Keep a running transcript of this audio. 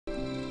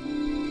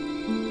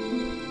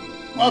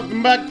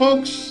Welcome back,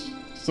 folks.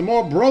 Some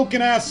more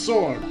broken ass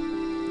sword.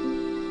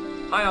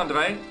 Hi,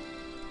 Andre.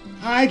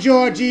 Hi,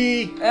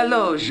 Georgie.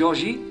 Hello,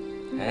 Georgie.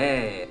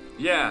 Hey.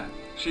 Yeah,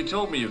 she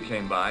told me you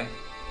came by.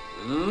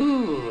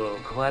 Ooh,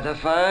 quite a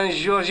fine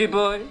Georgie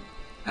boy.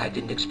 I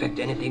didn't expect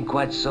anything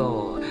quite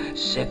so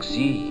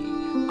sexy.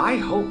 I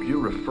hope you're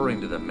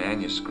referring to the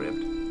manuscript.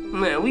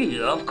 Oui,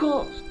 of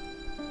course.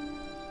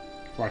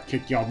 Before I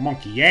kick y'all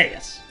monkey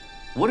ass.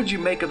 What did you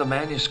make of the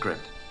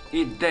manuscript?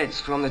 It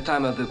dates from the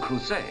time of the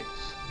Crusades.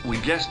 We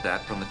guessed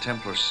that from the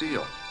Templar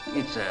seal.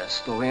 It's a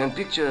story and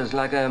pictures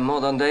like a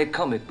modern-day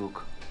comic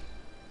book.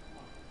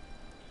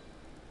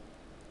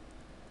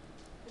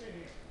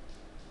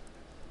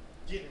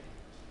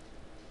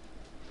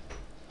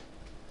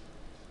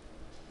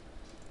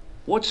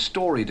 What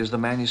story does the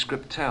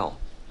manuscript tell?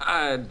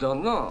 I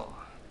don't know.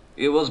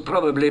 It was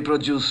probably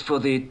produced for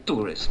the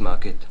tourist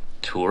market.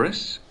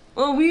 Tourists?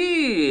 Oh,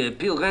 oui,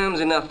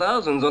 pilgrims in their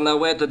thousands on their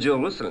way to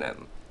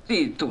Jerusalem.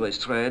 The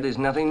tourist trade is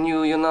nothing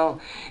new, you know.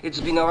 It's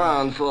been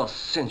around for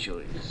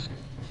centuries.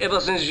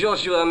 Ever since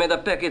Joshua made a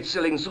packet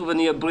selling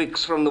souvenir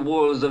bricks from the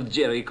walls of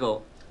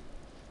Jericho.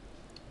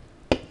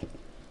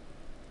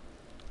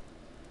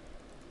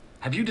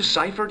 Have you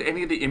deciphered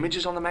any of the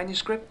images on the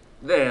manuscript?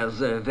 There's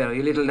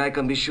very little I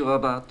can be sure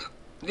about.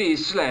 The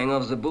slang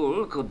of the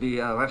bull could be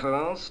a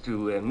reference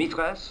to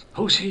Mithras.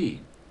 Who's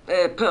he?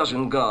 A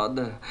Persian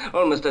god,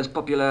 almost as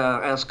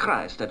popular as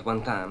Christ at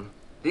one time.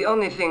 The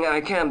only thing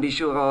I can be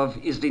sure of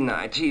is the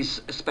knight.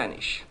 He's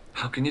Spanish.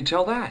 How can you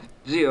tell that?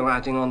 The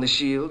writing on the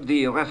shield,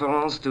 the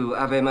reference to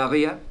Ave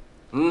Maria.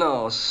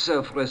 No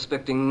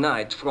self-respecting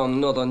knight from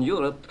Northern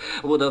Europe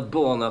would have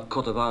borne a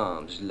coat of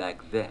arms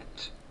like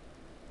that.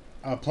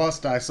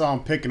 Plus, I saw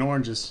him picking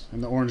oranges in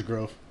the orange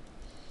grove.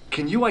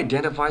 Can you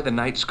identify the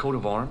knight's coat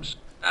of arms?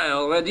 I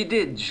already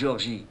did,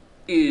 Georgie.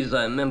 He's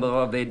a member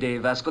of the De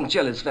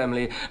Vasconcelos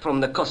family from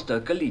the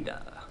Costa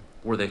Calida.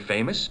 Were they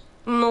famous?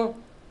 No,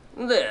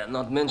 they're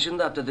not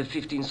mentioned after the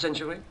 15th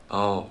century.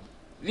 Oh.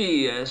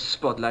 The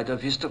spotlight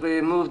of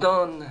history moved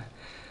on.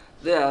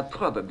 They're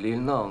probably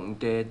long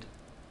dead.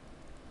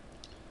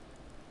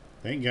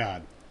 Thank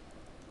God.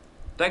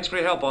 Thanks for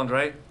your help,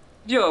 Andre.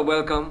 You're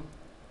welcome.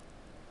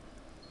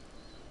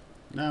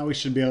 Now we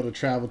should be able to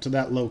travel to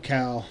that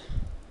locale.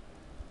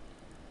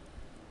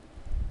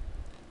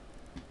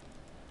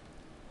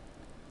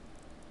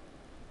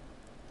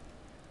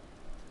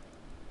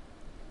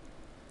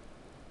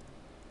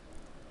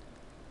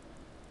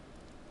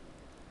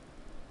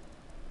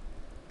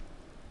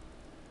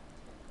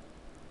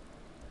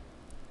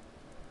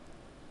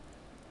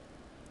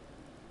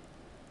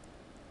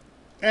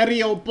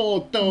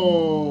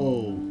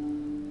 Aeroporto!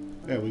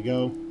 There we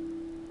go.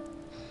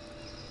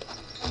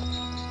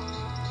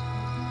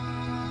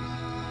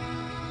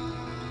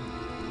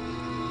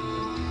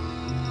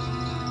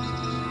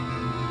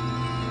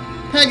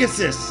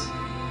 Pegasus!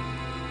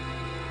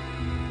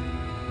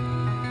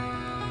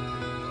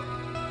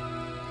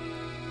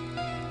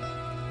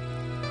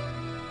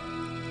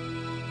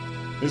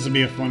 This would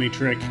be a funny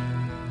trick.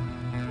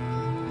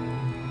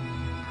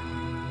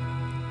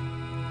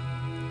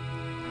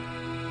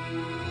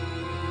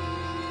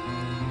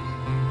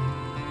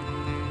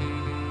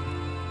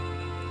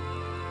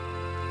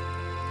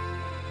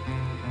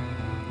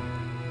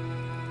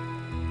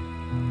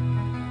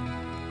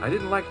 I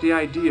didn't like the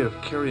idea of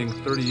carrying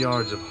 30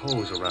 yards of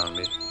hose around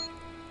me.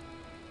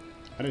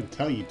 I didn't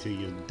tell you to,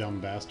 you dumb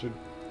bastard.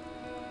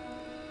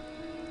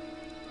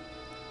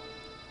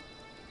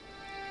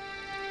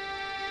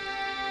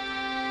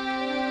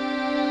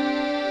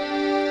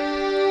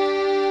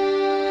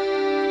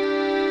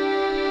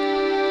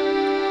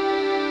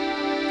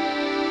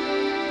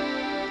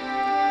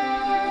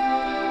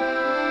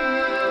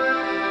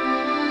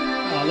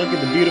 Oh, look at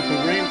the beautiful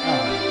rain.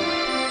 Oh.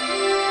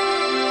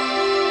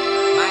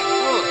 My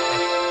horse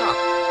has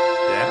stopped.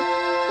 Yeah?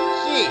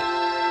 See,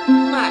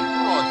 my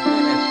horse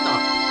never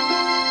stopped.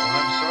 Well,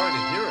 I'm sorry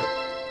to hear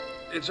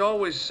it. It's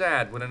always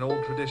sad when an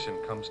old tradition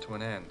comes to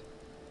an end.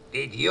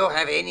 Did you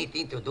have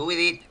anything to do with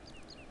it?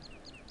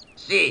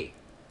 See,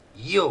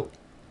 you.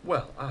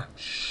 Well, I'm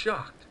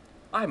shocked.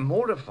 I'm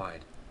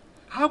mortified.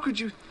 How could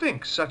you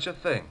think such a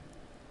thing?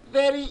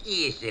 Very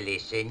easily,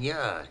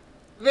 senor.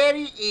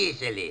 Very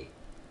easily.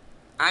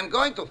 I'm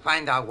going to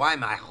find out why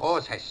my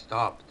horse has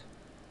stopped.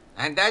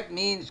 And that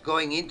means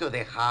going into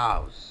the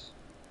house.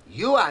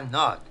 You are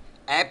not,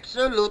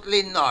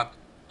 absolutely not,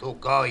 to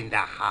go in the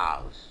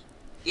house.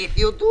 If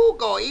you do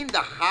go in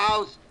the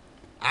house,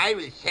 I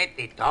will set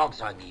the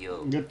dogs on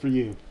you. Good for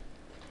you.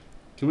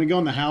 Can we go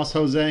in the house,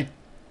 Jose?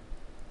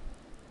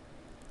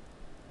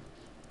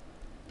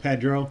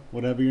 Pedro,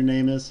 whatever your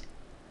name is.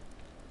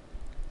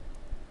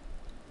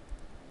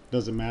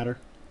 Doesn't matter.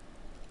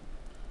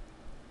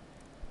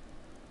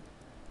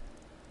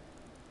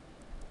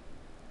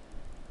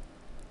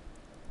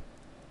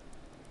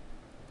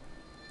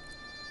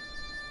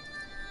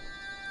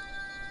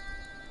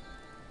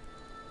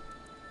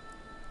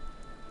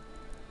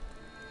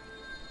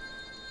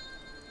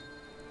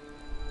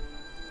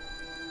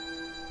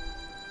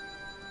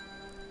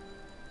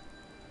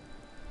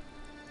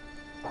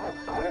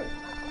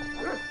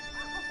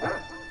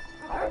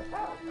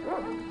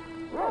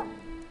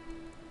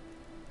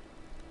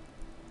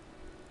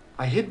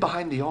 I hid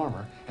behind the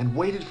armor and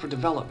waited for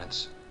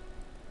developments.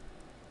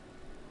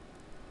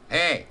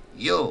 Hey,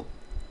 you.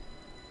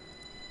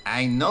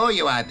 I know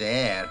you are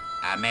there,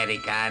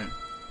 American.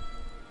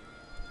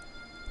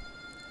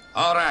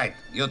 All right,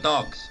 you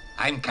dogs.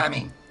 I'm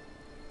coming.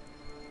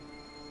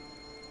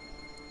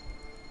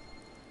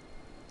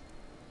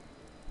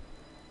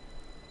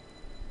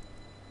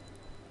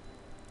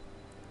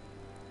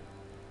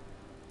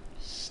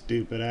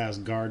 Stupid ass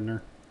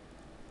gardener.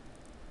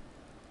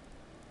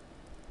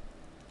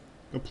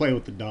 Go play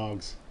with the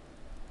dogs.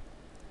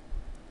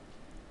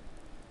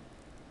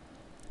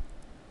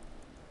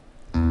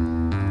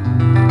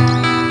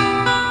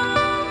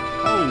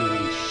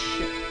 Holy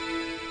shit.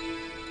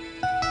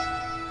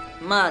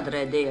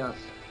 Madre Dios,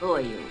 who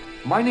are you?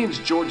 My name's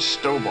George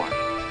Stobart.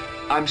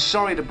 I'm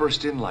sorry to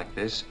burst in like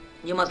this.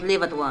 You must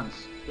leave at once.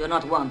 You're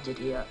not wanted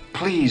here.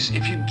 Please,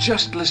 if you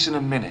just listen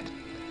a minute.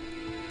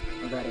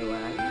 Very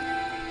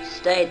well.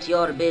 State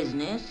your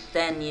business,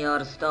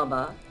 Senor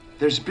Stobart.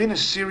 There's been a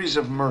series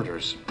of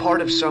murders,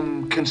 part of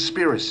some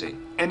conspiracy.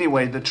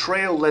 Anyway, the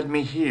trail led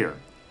me here.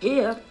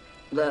 Here?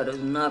 There is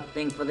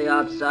nothing for the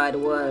outside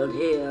world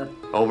here.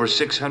 Over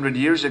 600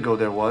 years ago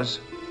there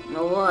was.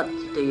 What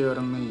do you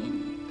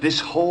mean? This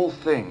whole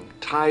thing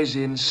ties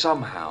in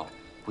somehow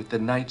with the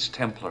Knights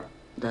Templar.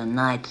 The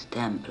Knights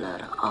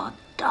Templar are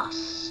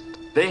dust.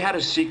 They had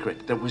a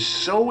secret that was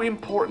so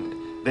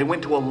important, they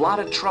went to a lot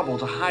of trouble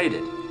to hide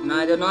it.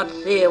 I do not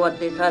see what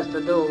this has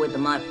to do with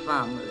my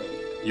family.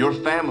 Your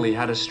family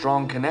had a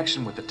strong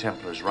connection with the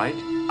Templars, right?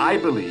 I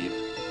believe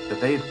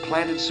that they've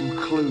planted some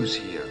clues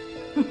here.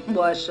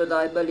 Why should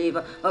I believe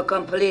a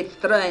complete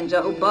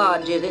stranger who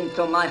barges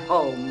into my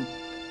home?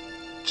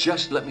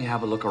 Just let me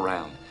have a look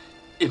around.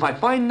 If I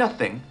find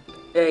nothing...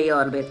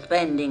 You'll be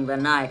spending the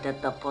night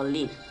at the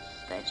police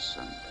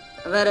station.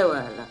 Very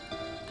well.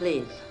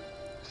 Please,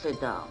 sit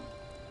down.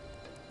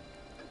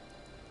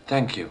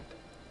 Thank you.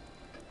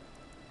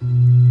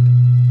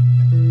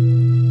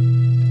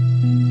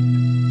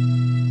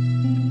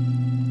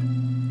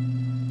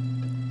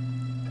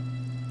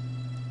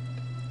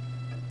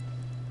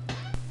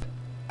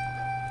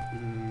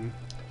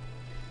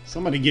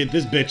 Somebody get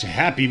this bitch a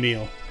Happy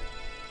Meal.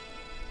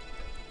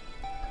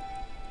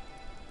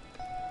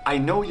 I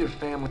know your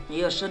family...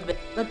 You should be.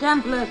 The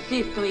Templars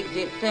ceased to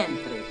exist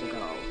centuries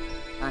ago.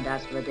 And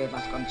as for De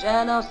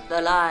Vasconcelos, the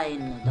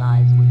line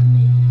dies with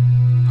me.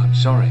 I'm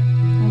sorry.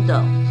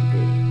 Don't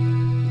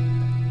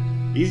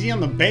be. Easy on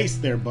the base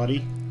there,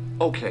 buddy.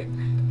 Okay,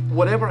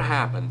 whatever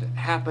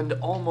happened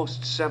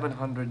almost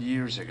 700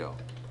 years ago.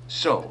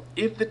 So,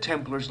 if the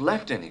Templars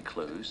left any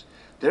clues,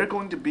 they're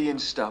going to be in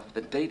stuff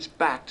that dates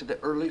back to the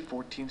early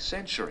 14th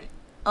century.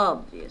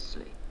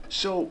 Obviously.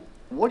 So,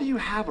 what do you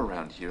have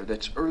around here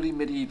that's early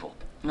medieval?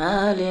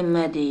 Early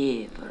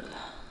medieval.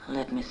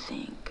 Let me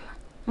think.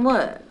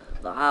 Well,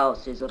 the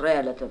house is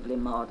relatively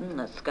modern,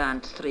 a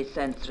scant 3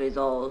 centuries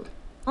old.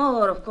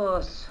 Or, of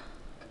course,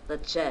 the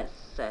chess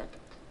set.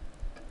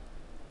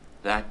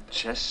 That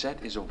chess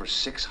set is over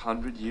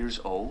 600 years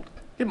old?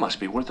 It must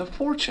be worth a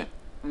fortune.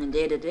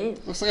 Indeed it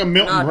is. Looks like a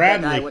Milton Not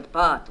Bradley. that I would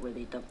part with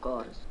it, of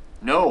course.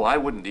 No, I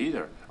wouldn't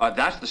either.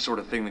 That's the sort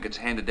of thing that gets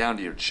handed down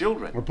to your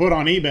children. Or put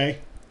on eBay.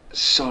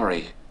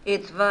 Sorry.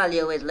 Its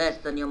value is less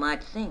than you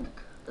might think.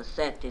 The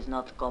set is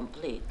not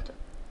complete.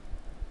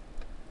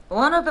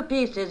 One of the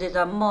pieces is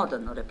a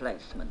modern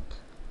replacement.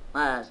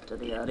 As to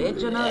the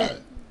original,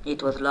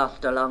 it was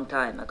lost a long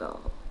time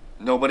ago.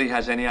 Nobody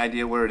has any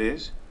idea where it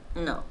is?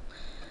 No.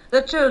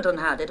 The children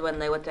had it when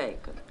they were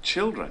taken.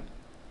 Children?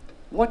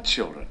 What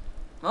children?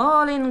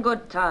 All in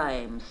good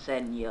time,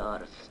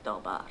 Senor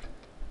Stobart.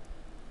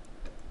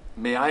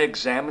 May I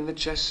examine the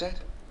chess set?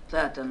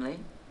 Certainly.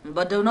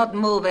 But do not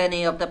move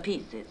any of the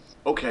pieces.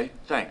 Okay,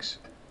 thanks.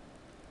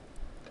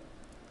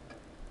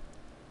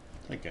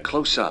 Okay.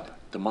 Close up,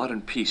 the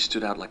modern piece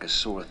stood out like a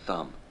sore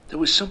thumb. There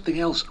was something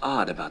else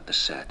odd about the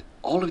set.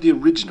 All of the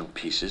original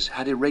pieces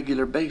had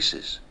irregular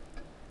bases.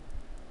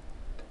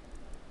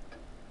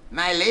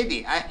 My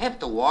lady, I have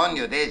to warn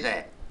you, there's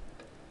a...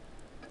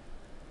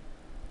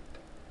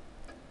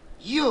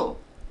 You!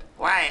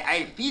 Why,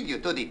 I'll feed you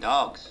to the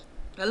dogs.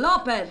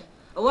 Lopez,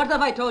 what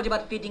have I told you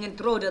about feeding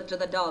intruders to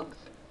the dogs?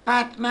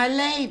 But, my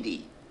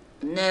lady...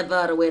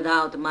 Never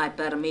without my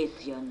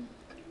permission.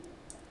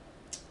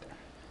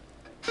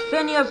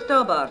 Senor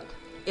Stobart,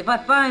 if I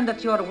find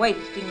that you're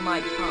wasting my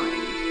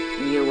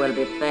time, you will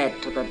be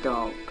fed to the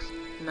dogs.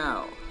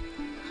 Now,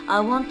 I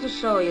want to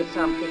show you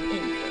something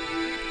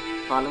interesting.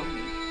 Follow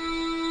me.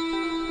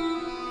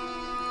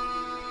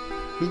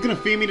 Who's gonna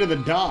feed me to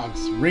the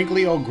dogs?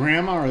 Wrinkly old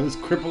grandma or this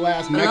cripple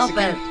ass Mexican?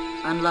 Lopez,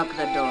 unlock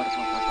the doors,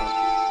 por favor.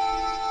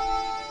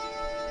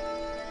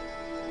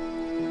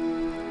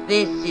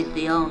 This is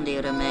the only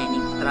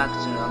remaining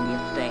structure on the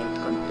estate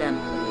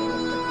contemporary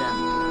of the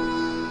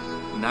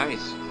Templars.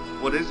 Nice.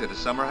 What is it, a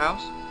summer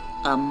house?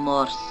 A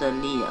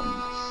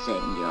mausoleum,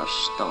 Senor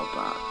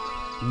Stobart.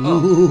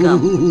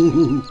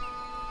 Ooh.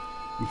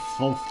 I'm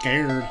full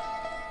scared.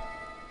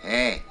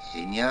 Hey,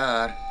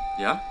 senor.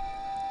 Yeah?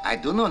 I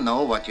do not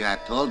know what you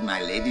have told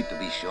my lady to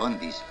be shown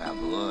this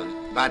favor,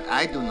 but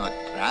I do not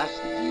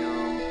trust you.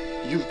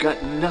 You've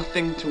got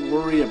nothing to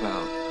worry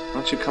about.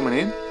 Aren't you coming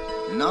in?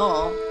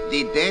 No,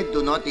 the dead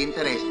do not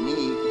interest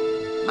me.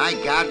 My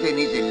garden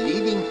is a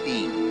living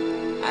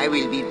thing. I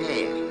will be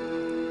there.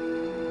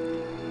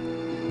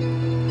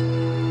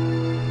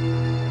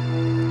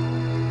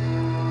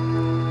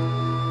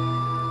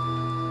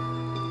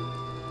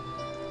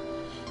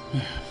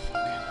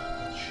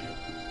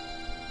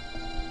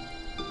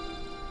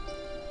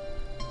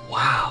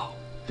 Wow,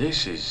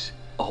 this is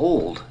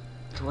old.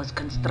 It was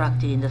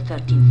constructed in the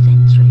 13th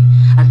century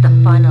as the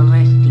final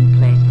resting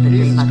place for the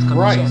Jesus famous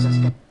Christ.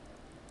 Conchetta.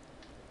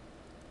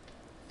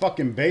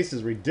 Fucking base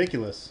is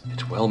ridiculous.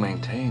 It's well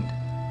maintained.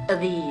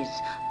 These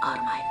are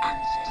my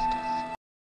ancestors.